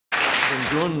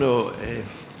Buongiorno,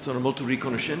 sono molto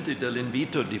riconoscente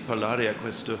dell'invito di parlare a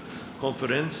questa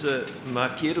conferenza,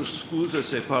 ma chiedo scusa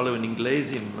se parlo in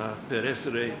inglese, ma per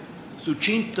essere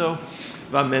succinto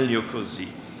va meglio così.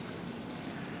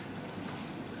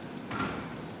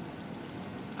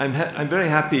 I'm very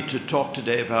happy to talk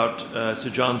today about Sir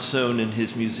John Soane and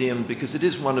his museum because it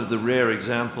is one of the rare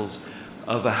examples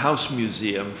of a house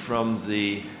museum from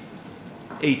the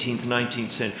 18th, 19th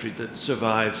century that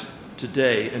survives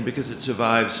today, and because it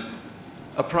survives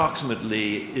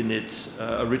approximately in its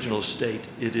original state,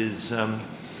 it is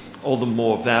all the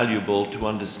more valuable to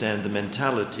understand the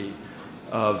mentality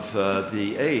of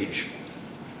the age.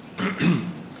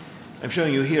 I'm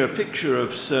showing you here a picture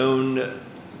of Soane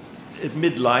at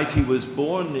midlife. He was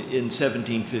born in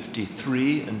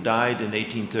 1753 and died in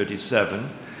 1837.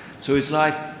 So his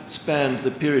life spanned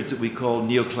the periods that we call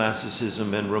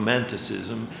neoclassicism and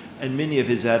romanticism, and many of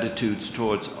his attitudes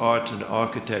towards art and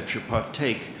architecture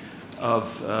partake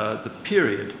of the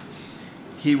period.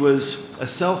 He was a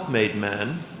self-made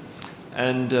man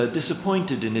and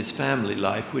disappointed in his family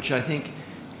life, which I think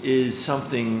is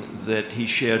something that he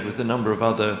shared with a number of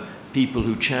other people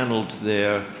who channeled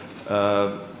their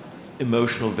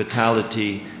emotional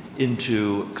vitality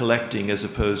into collecting as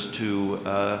opposed to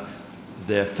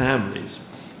their families.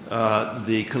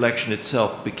 The collection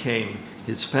itself became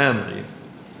his family.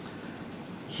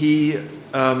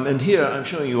 And here I'm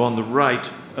showing you on the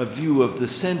right a view of the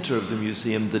center of the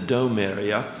museum, the dome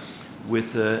area,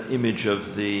 with an image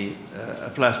of a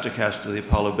plaster cast of the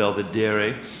Apollo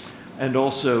Belvedere, and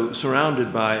also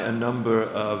surrounded by a number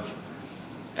of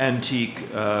antique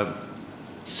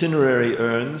cinerary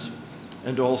urns,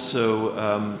 and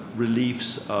also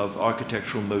reliefs of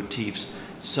architectural motifs,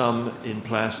 some in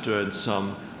plaster and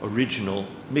some original,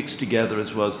 mixed together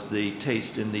as was the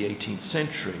taste in the 18th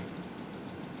century.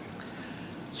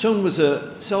 Soane was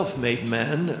a self-made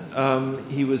man.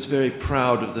 He was very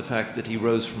proud of the fact that he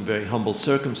rose from very humble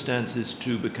circumstances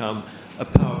to become a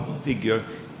powerful figure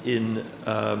in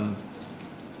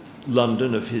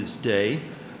London of his day.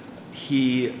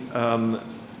 He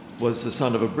was the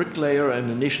son of a bricklayer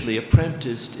and initially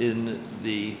apprenticed in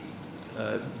the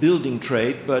building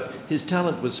trade, but his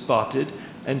talent was spotted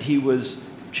and he was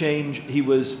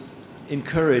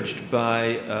encouraged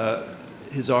by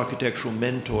his architectural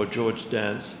mentor, George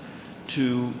Dance,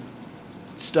 to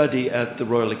study at the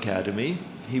Royal Academy.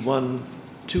 He won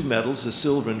 2 medals, a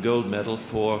silver and gold medal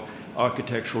for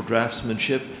architectural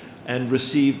draftsmanship, and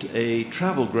received a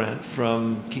travel grant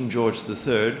from King George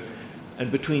III.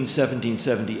 And between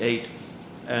 1778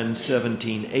 and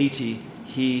 1780,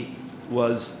 he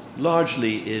was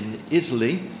largely in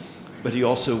Italy, but he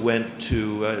also went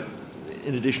to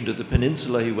in addition to the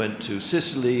peninsula, he went to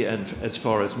Sicily and as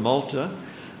far as Malta.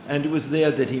 And it was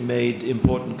there that he made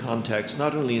important contacts,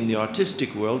 not only in the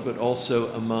artistic world, but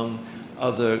also among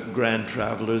other grand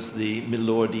travelers, the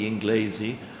Milordi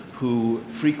Inglesi, who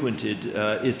frequented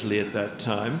Italy at that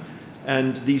time.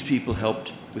 And these people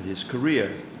helped with his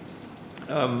career.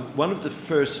 One of the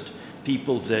first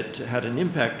people that had an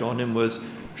impact on him was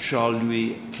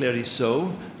Charles-Louis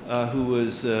Clérisseau, who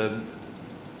was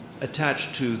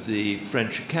attached to the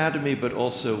French Academy, but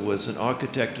also was an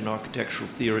architect, an architectural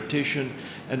theoretician,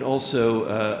 and also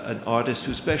an artist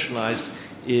who specialized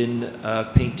in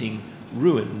painting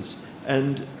ruins.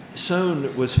 And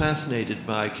Soane was fascinated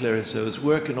by Clérisseau's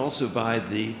work and also by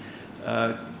the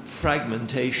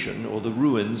fragmentation or the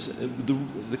ruins,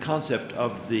 the concept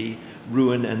of the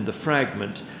ruin and the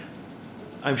fragment.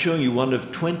 I'm showing you one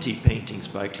of 20 paintings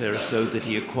by Clérisseau that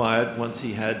he acquired once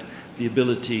he had the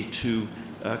ability to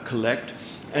collect,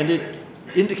 and it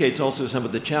indicates also some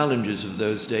of the challenges of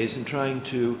those days in trying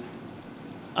to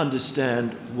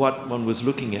understand what one was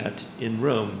looking at in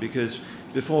Rome, because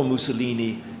before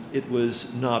Mussolini it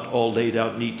was not all laid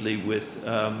out neatly with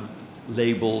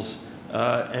labels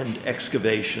and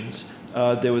excavations.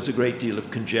 There was a great deal of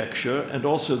conjecture, and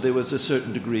also there was a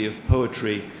certain degree of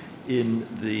poetry in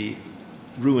the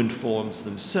ruined forms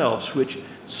themselves, which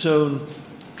Soane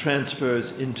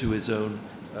transfers into his own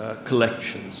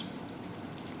collections.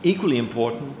 Equally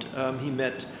important, he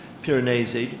met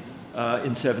Piranesi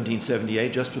in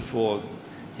 1778, just before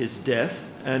his death,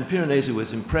 and Piranesi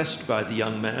was impressed by the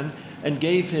young man and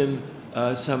gave him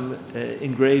some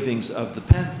engravings of the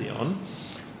Pantheon,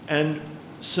 and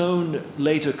Soane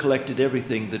later collected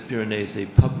everything that Piranesi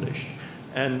published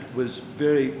and was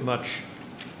very much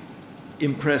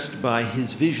impressed by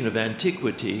his vision of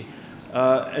antiquity,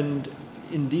 and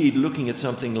indeed, looking at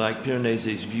something like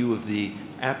Piranesi's view of the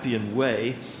Appian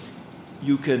Way,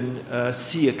 you can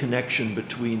see a connection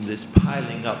between this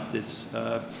piling up, this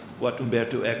what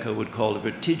Umberto Eco would call a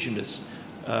vertiginous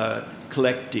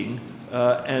collecting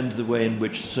and the way in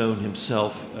which Soane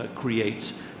himself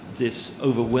creates this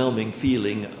overwhelming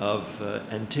feeling of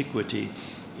antiquity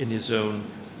in his own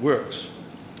works.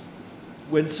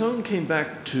 When Soane came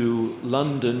back to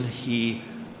London, he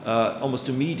almost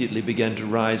immediately began to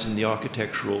rise in the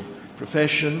architectural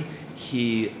profession.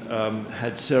 He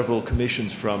had several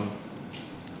commissions from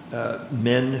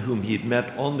men whom he'd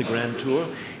met on the Grand Tour.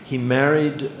 He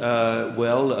married,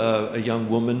 a young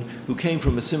woman who came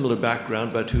from a similar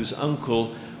background, but whose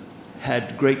uncle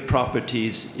had great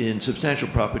properties, substantial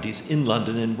properties in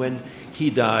London. And when he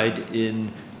died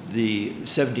in the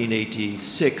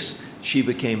 1786, she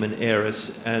became an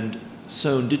heiress, and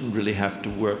Soane didn't really have to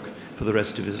work for the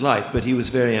rest of his life, but he was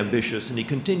very ambitious, and he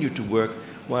continued to work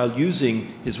while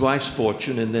using his wife's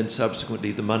fortune and then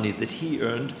subsequently the money that he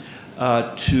earned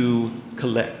to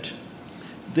collect.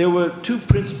 There were two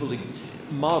principal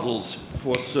models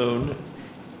for Soane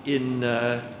in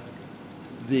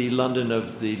the London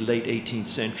of the late 18th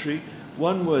century.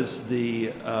 One was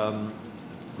the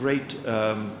great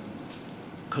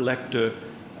collector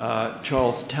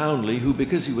Charles Townley, who,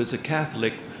 because he was a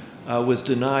Catholic, was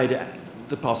denied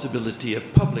the possibility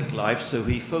of public life, so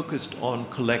he focused on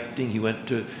collecting. He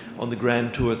went on the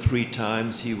Grand Tour 3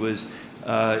 times. He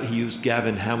used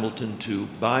Gavin Hamilton to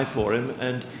buy for him,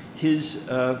 and his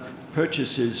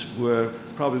purchases were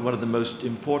probably one of the most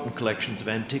important collections of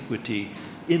antiquity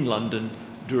in London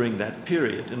during that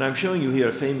period. And I'm showing you here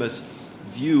a famous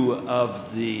view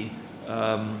of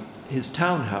his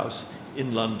townhouse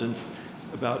in London,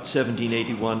 about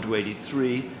 1781 to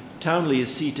 83. Townley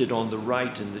is seated on the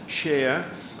right in the chair,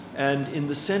 and in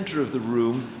the center of the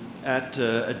room, at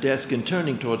a desk and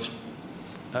turning towards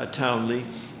Townley,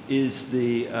 is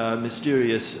the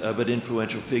mysterious but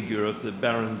influential figure of the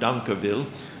Baron d'Anqueville,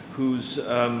 who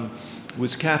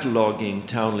was cataloging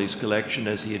Townley's collection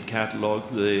as he had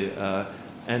cataloged the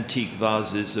antique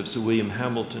vases of Sir William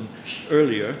Hamilton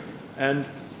earlier. And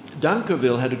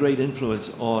d'Anqueville had a great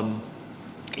influence on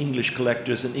English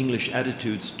collectors and English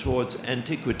attitudes towards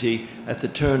antiquity at the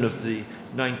turn of the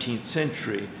 19th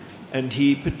century. And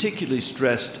he particularly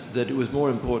stressed that it was more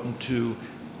important to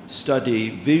study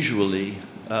visually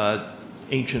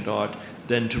ancient art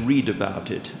than to read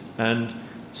about it. And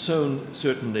Soane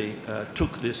certainly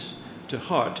took this to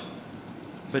heart.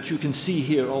 But you can see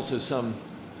here also some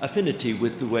affinity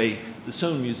with the way the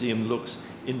Soane Museum looks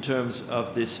in terms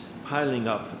of this piling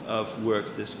up of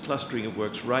works, this clustering of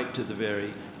works right to the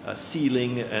very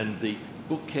ceiling, and the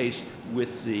bookcase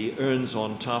with the urns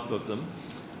on top of them,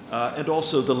 and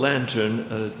also the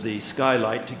lantern, the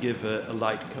skylight, to give a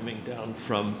light coming down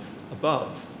from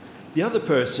above. The other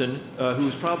person who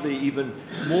was probably even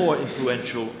more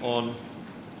influential on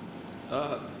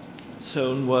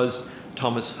Soane was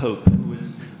Thomas Hope, who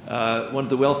was one of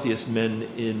the wealthiest men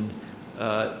in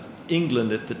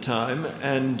England at the time,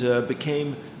 and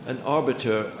became an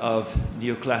arbiter of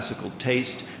neoclassical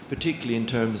taste, particularly in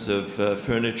terms of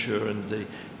furniture and the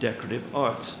decorative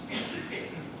arts.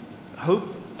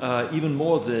 Hope, even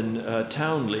more than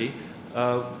Townley,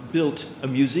 built a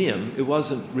museum. It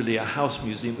wasn't really a house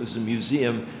museum, it was a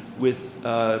museum with,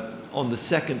 on the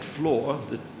second floor,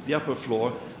 the upper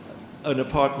floor, an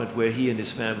apartment where he and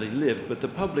his family lived, but the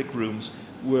public rooms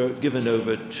were given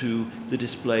over to the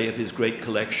display of his great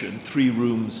collection. 3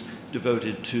 rooms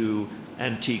devoted to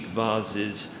antique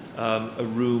vases, a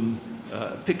room,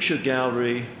 picture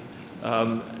gallery,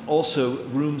 also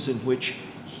rooms in which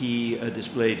he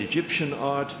displayed Egyptian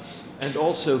art, and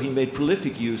also he made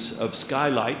prolific use of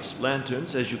skylights,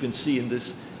 lanterns, as you can see in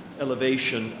this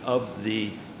elevation of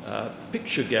the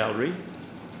picture gallery,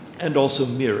 and also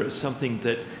mirrors, something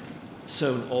that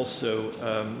Soane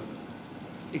also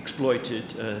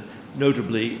exploited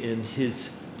notably in his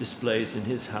displays in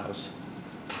his house.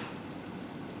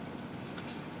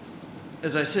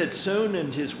 As I said, Soane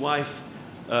and his wife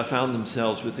found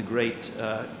themselves with a great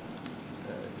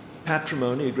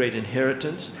patrimony, a great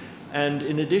inheritance, and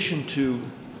in addition to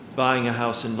buying a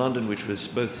house in London, which was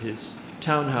both his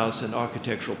townhouse and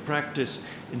architectural practice,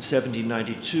 in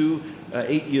 1792,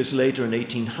 8 years later in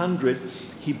 1800,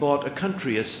 he bought a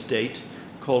country estate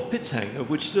called Pitshanger,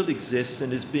 which still exists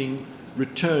and is being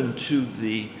returned to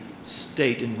the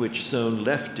state in which Soane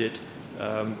left it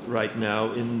right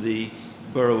now, in the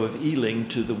borough of Ealing,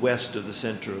 to the west of the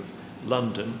center of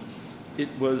London. It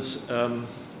was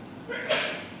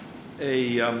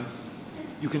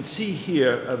you can see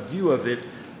here a view of it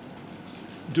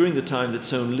during the time that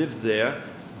Soane lived there.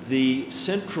 The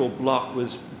central block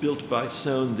was built by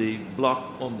Soane. The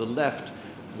block on the left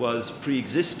was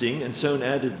pre-existing, and Soane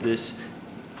added this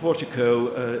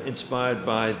portico inspired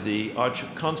by the Arch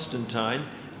of Constantine,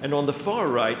 And on the far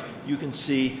right, you can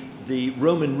see the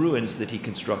Roman ruins that he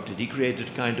constructed. He created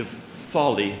a kind of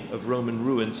folly of Roman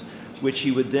ruins, which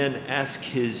he would then ask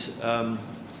his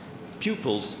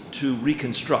pupils to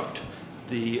reconstruct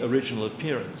the original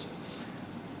appearance.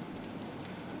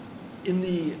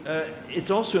 It's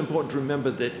also important to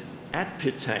remember that at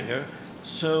Pitzhanger,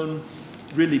 Soane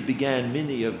really began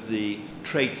many of the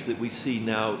traits that we see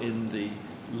now in the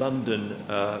London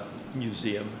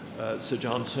Museum, Sir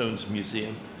John Soane's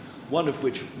museum, one of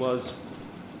which was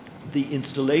the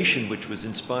installation, which was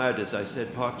inspired, as I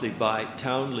said, partly by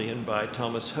Townley and by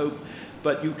Thomas Hope,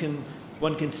 but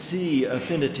one can see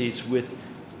affinities with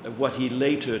what he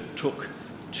later took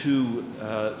to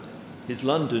his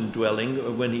London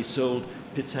dwelling when he sold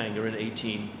Pitzhanger in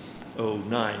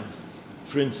 1809.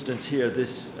 For instance, here,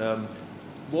 this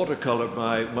watercolor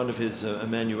by one of his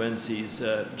amanuenses,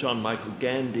 John Michael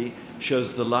Gandy,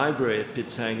 shows the library at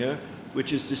Pitzhanger,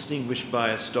 which is distinguished by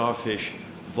a starfish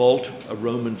vault, a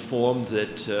Roman form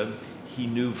that he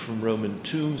knew from Roman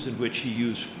tombs and which he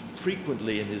used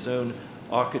frequently in his own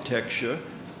architecture,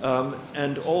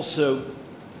 and also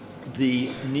the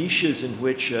niches in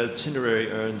which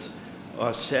cinerary urns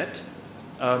are set.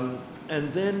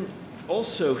 And then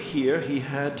also here he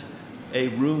had a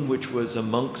room which was a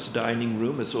monk's dining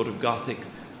room, a sort of Gothic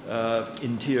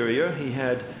interior. He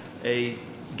had a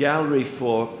gallery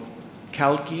for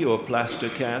calci or plaster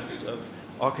casts of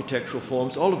architectural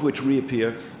forms, all of which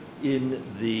reappear in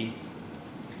the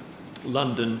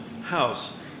London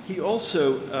house. He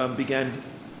also began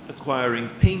acquiring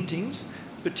paintings,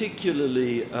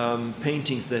 particularly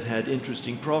paintings that had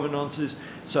interesting provenances,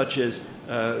 such as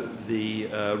the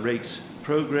Rake's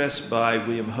Progress by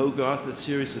William Hogarth, a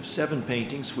series of 7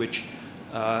 paintings which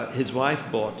his wife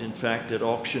bought, in fact, at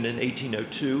auction in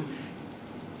 1802.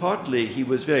 Partly, he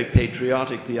was very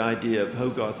patriotic. The idea of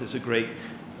Hogarth as a great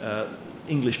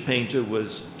English painter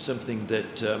was something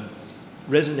that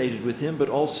resonated with him, but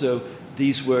also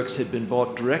these works had been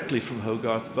bought directly from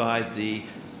Hogarth by the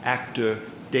actor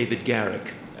David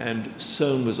Garrick, and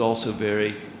Soane was also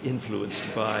very influenced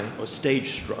by, or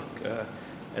stage-struck,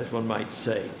 as one might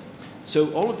say.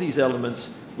 So all of these elements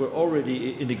were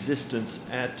already in existence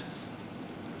at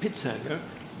Pitzhanger,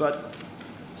 but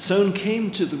Soane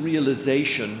came to the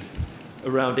realization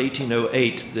around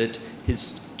 1808 that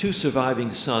his 2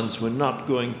 surviving sons were not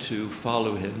going to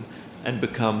follow him and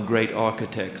become great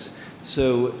architects.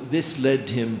 So this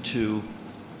led him to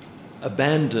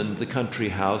abandon the country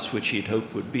house, which he'd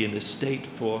hoped would be an estate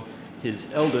for his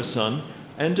elder son,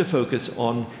 and to focus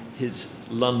on his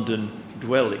London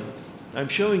dwelling. I'm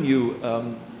showing you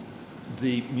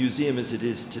the museum as it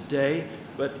is today,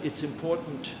 but it's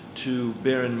important to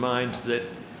bear in mind that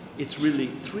it's really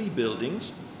 3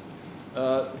 buildings.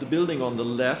 The building on the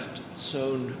left,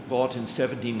 Soane bought in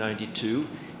 1792.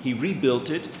 He rebuilt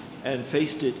it and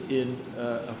faced it in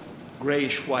a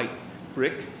grayish-white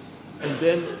brick. And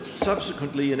then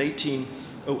subsequently in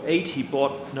 1808, he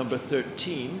bought number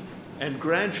 13 and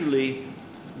gradually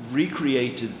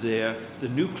recreated there the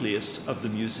nucleus of the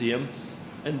museum.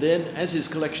 And then as his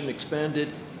collection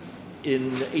expanded,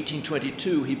 in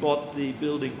 1822, he bought the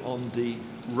building on the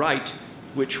right,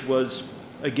 which was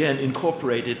again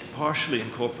incorporated, partially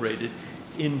incorporated,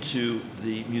 into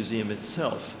the museum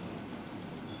itself.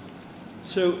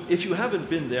 So if you haven't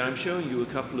been there, I'm showing you a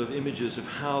couple of images of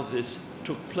how this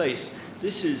took place.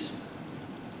 This is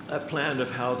a plan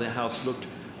of how the house looked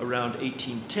around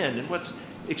 1810. And what's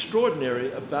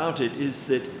extraordinary about it is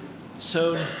that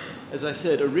Soane, as I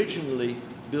said, originally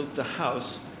built the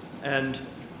house, and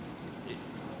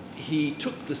he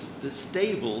took the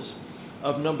stables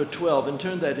of number 12 and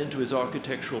turned that into his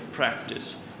architectural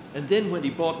practice. And then when he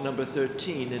bought number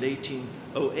 13 in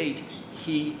 1808,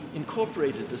 he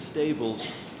incorporated the stables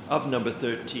of number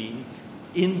 13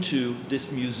 into this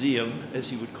museum, as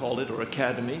he would call it, or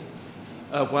academy,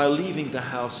 while leaving the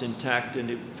house intact.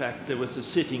 And in fact, there was a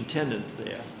sitting tenant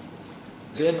there.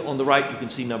 Then on the right, you can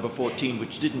see number 14,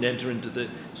 which didn't enter into the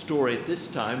story at this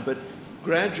time, but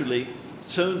gradually,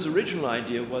 Soane's original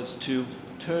idea was to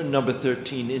turn number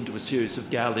 13 into a series of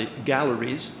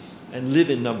galleries and live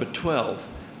in number 12.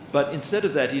 But instead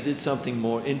of that, he did something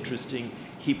more interesting.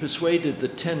 He persuaded the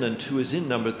tenant who was in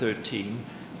number 13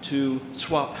 to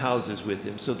swap houses with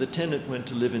him. So the tenant went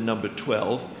to live in number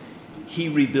 12. He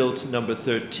rebuilt number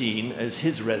 13 as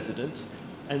his residence,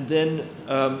 and then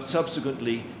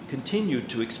subsequently continued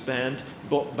to expand,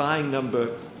 buying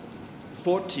number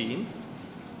 14,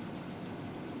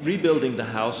 rebuilding the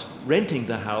house, renting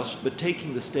the house, but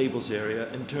taking the stables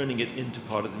area and turning it into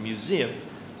part of the museum.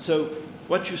 So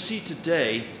what you see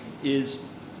today is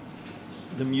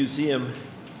the museum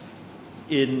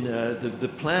in the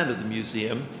plan of the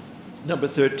museum, number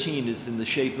 13 is in the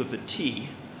shape of a T,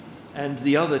 and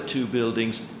the other two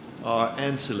buildings are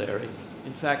ancillary.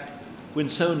 In fact, when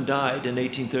Soane died in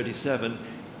 1837,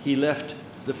 he left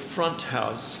the front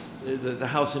house, the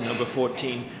house in number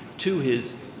 14, to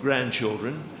his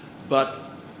grandchildren, but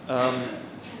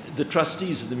the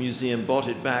trustees of the museum bought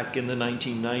it back in the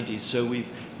 1990s, so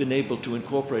we've been able to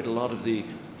incorporate a lot of the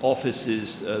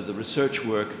offices, the research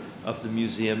work of the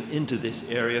museum into this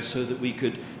area so that we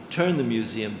could turn the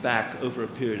museum back over a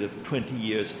period of 20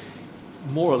 years,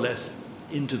 more or less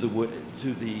into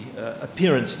the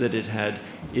appearance that it had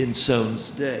in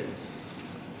Soane's day.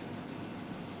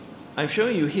 I'm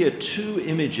showing you here two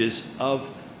images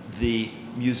of the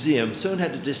museum. Soane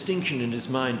had a distinction in his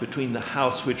mind between the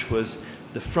house, which was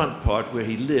the front part where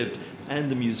he lived,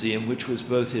 and the museum, which was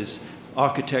both his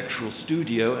architectural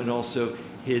studio and also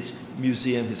his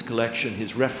museum, his collection,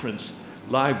 his reference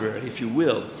library, if you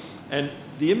will. And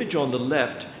the image on the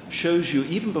left shows you,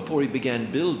 even before he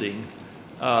began building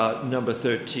number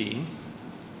 13,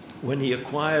 when he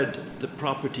acquired the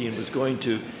property and was going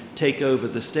to take over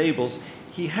the stables,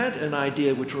 he had an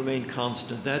idea which remained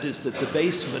constant. That is that the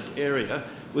basement area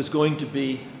was going to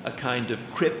be a kind of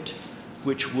crypt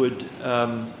which would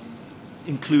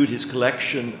include his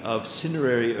collection of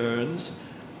cinerary urns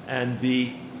and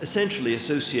be essentially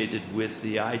associated with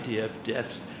the idea of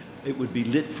death. It would be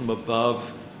lit from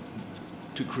above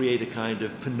to create a kind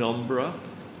of penumbra,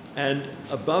 and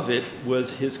above it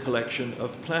was his collection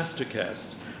of plaster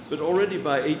casts. But already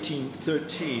by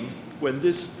 1813, when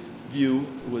this view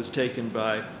was taken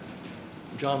by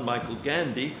John Michael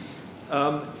Gandy,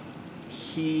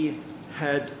 he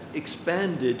had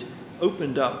expanded,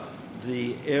 opened up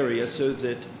the area so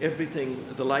that everything,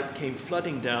 the light came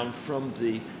flooding down from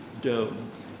the dome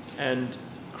and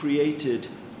created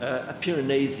a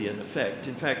Piranesian effect.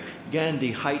 In fact,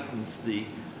 Gandy heightens the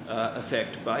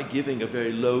effect by giving a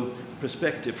very low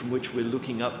perspective from which we're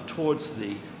looking up towards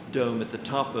the dome at the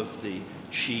top of the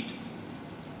sheet.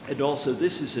 And also,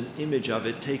 this is an image of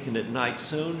it taken at night.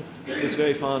 Soane was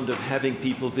very fond of having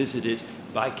people visit it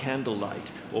by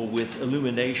candlelight or with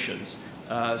illuminations,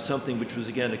 something which was,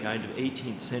 again, a kind of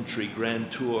 18th century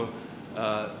grand tour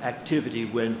activity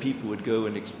when people would go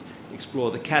and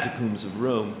explore the catacombs of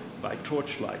Rome by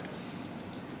torchlight.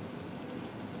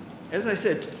 As I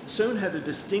said, Soane had a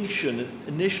distinction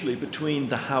initially between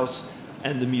the house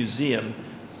and the museum,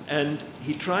 and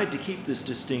he tried to keep this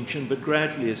distinction, but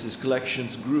gradually as his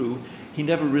collections grew, he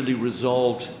never really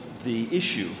resolved the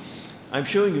issue. I'm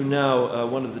showing you now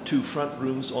one of the two front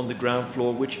rooms on the ground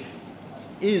floor, which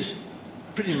is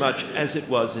pretty much as it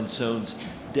was in Soane's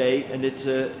day, and it's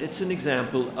an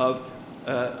example of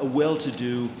a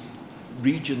well-to-do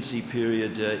Regency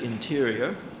period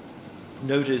interior.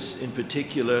 Notice in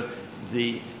particular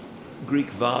the Greek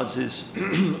vases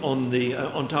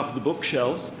on top of the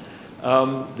bookshelves.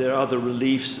 There are the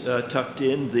reliefs tucked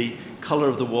in. The color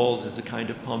of the walls is a kind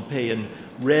of Pompeian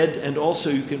red, and also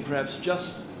you can perhaps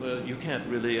well, you can't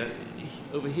really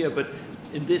over here, but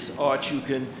in this arch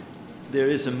there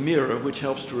is a mirror which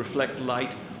helps to reflect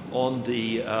light on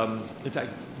the, in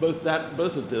fact, both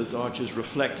of those arches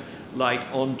reflect light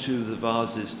onto the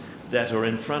vases that are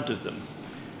in front of them.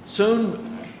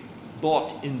 Soane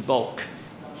bought in bulk.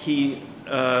 We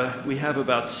have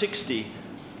about 60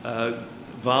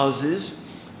 vases,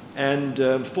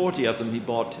 and 40 of them he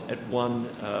bought at one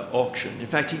auction. In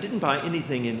fact, he didn't buy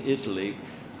anything in Italy.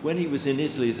 When he was in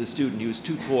Italy as a student, he was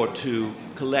too poor to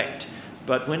collect,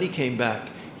 but when he came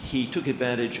back, he took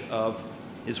advantage of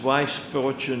his wife's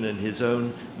fortune and his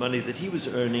own money that he was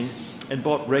earning and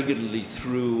bought regularly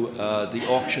through the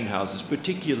auction houses,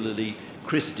 particularly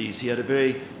Christie's. He had a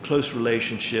very close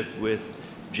relationship with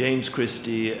James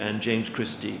Christie and James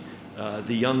Christie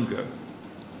the Younger.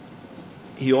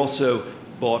 He also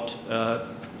bought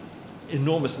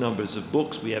enormous numbers of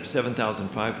books. We have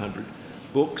 7,500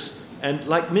 books. And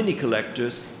like many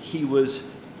collectors, he was...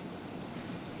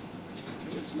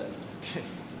 What's left?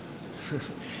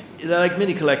 Like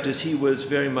many collectors, he was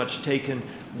very much taken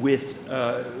with,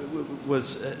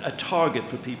 was a target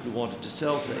for people who wanted to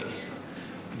sell things.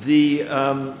 The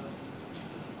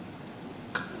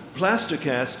plaster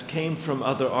cast came from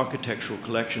other architectural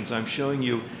collections. I'm showing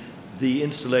you the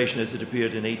installation as it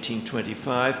appeared in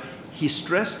 1825. He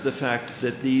stressed the fact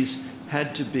that these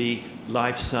had to be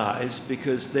life-size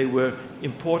because they were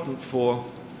important for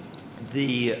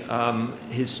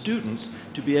his students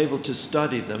to be able to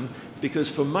study them, because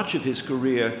for much of his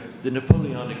career, the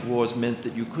Napoleonic Wars meant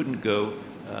that you couldn't go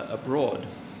abroad.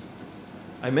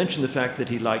 I mentioned the fact that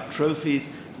he liked trophies,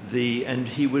 and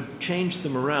he would change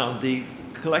them around. The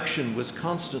collection was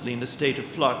constantly in a state of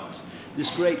flux. This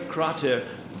great Crater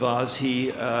vase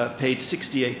he paid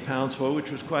 £68 for,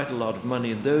 which was quite a lot of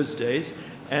money in those days.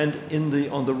 And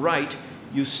on the right,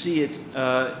 you see it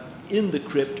in the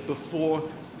crypt before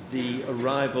the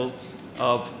arrival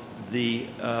of the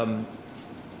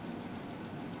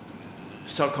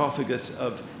sarcophagus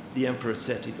of the Emperor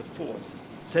Seti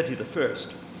I,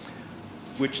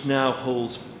 which now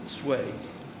holds sway.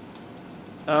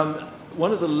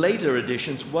 One of the later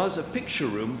additions was a picture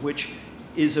room, which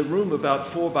is a room about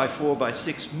 4 by 4 by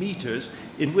 6 meters,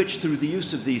 in which, through the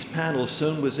use of these panels,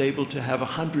 Soane was able to have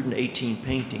 118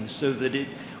 paintings, so that it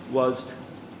was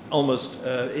almost,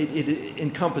 it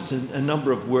encompassed a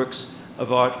number of works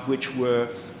of art which were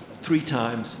 3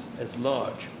 times as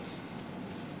large.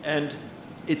 And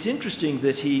it's interesting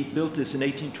that he built this in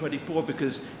 1824,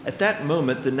 because at that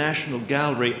moment the National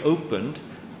Gallery opened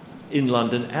in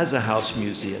London as a house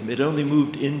museum. It only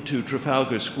moved into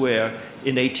Trafalgar Square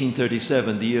in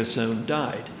 1837, the year Soane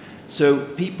died. So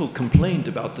people complained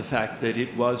about the fact that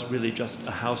it was really just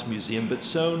a house museum, but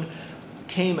Soane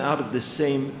came out of the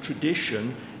same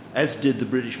tradition as did the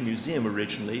British Museum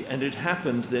originally, and it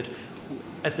happened that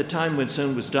at the time when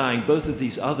Soane was dying, both of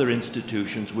these other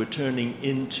institutions were turning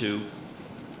into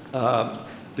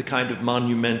the kind of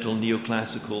monumental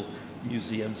neoclassical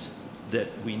museums that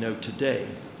we know today.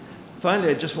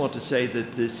 Finally, I just want to say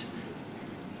that this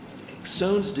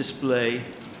Soane's display,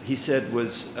 he said,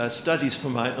 was studies for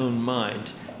my own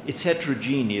mind. It's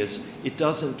heterogeneous. It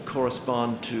doesn't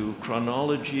correspond to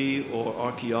chronology or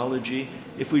archaeology.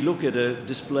 If we look at a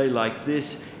display like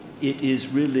this, it is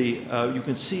really, you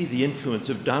can see the influence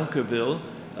of D'Anqueville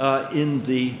in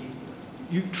the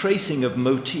tracing of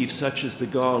motifs such as the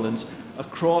garlands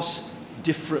across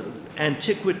different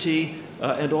antiquity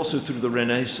and also through the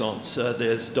Renaissance.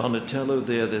 There's Donatello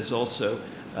there, there's also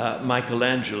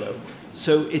Michelangelo.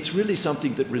 So it's really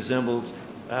something that resembled,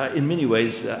 in many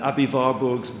ways, Aby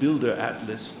Warburg's Builder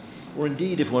Atlas, or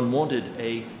indeed, if one wanted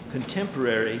a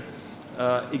contemporary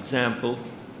example,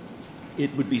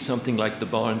 it would be something like the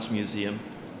Barnes Museum,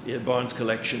 Barnes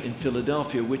Collection in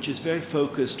Philadelphia, which is very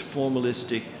focused,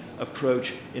 formalistic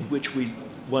approach in which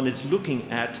one is looking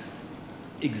at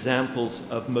examples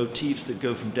of motifs that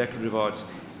go from decorative arts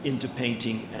into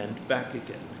painting and back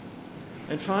again.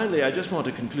 And finally, I just want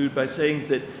to conclude by saying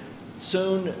that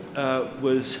Soane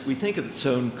we think of the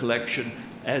Soane collection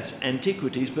as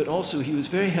antiquities, but also he was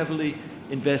very heavily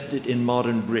invested in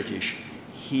modern British.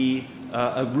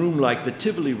 A room like the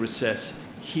Tivoli recess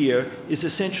here is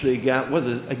essentially was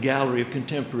a gallery of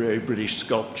contemporary British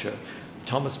sculpture.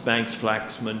 Thomas Banks,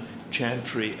 Flaxman,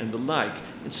 Chantry, and the like.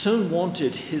 And Soane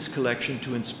wanted his collection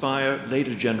to inspire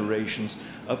later generations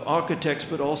of architects,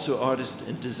 but also artists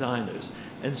and designers.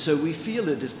 And so we feel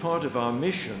it as part of our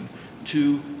mission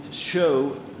to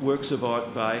show works of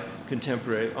art by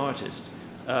contemporary artists.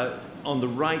 On the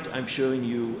right, I'm showing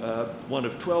you one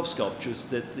of 12 sculptures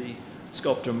that the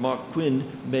sculptor Mark Quinn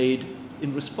made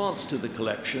in response to the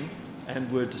collection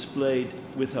and were displayed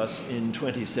with us in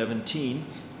 2017.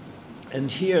 And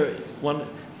here,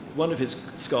 one of his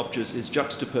sculptures is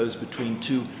juxtaposed between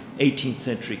 2 18th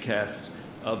century casts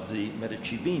of the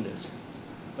Medici Venus.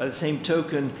 By the same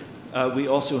token, we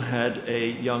also had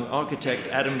a young architect,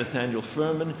 Adam Nathaniel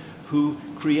Furman, who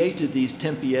created these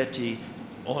tempietti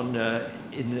on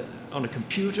a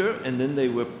computer, and then they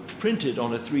were printed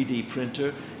on a 3D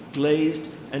printer, glazed,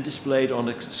 and displayed on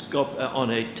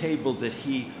a table that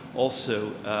he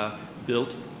also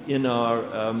built in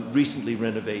our recently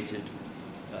renovated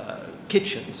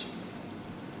kitchens.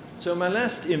 So my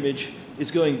last image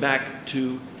is going back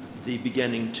to the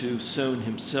beginning, to Soane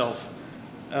himself.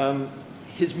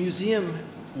 His museum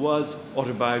was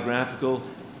autobiographical.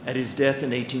 At his death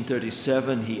in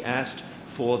 1837, he asked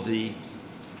for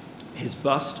his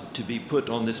bust to be put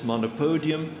on this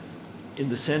monopodium in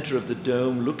the center of the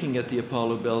dome, looking at the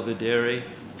Apollo Belvedere,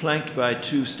 flanked by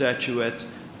 2 statuettes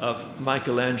of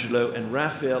Michelangelo and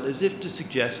Raphael, as if to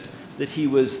suggest that he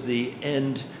was the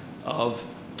end of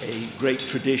a great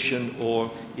tradition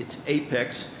or its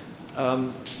apex,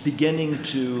 beginning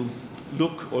to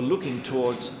looking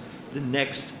towards the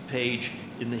next page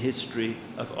in the history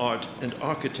of art and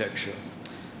architecture.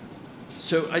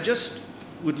 So I just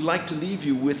would like to leave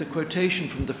you with a quotation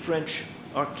from the French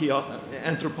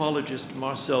anthropologist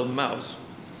Marcel Mauss,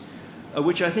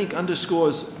 which I think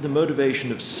underscores the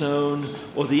motivation of Soane,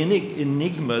 or the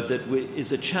enigma that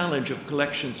is a challenge of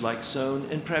collections like Soane,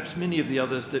 and perhaps many of the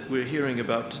others that we're hearing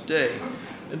about today.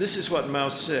 And this is what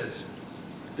Mauss says: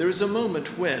 "There is a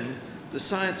moment when, the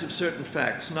science of certain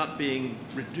facts not being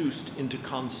reduced into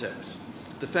concepts,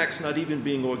 the facts not even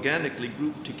being organically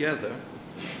grouped together,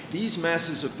 these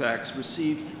masses of facts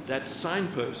receive that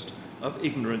signpost of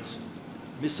ignorance,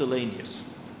 miscellaneous.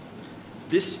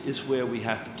 This is where we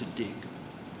have to dig.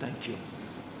 Thank you.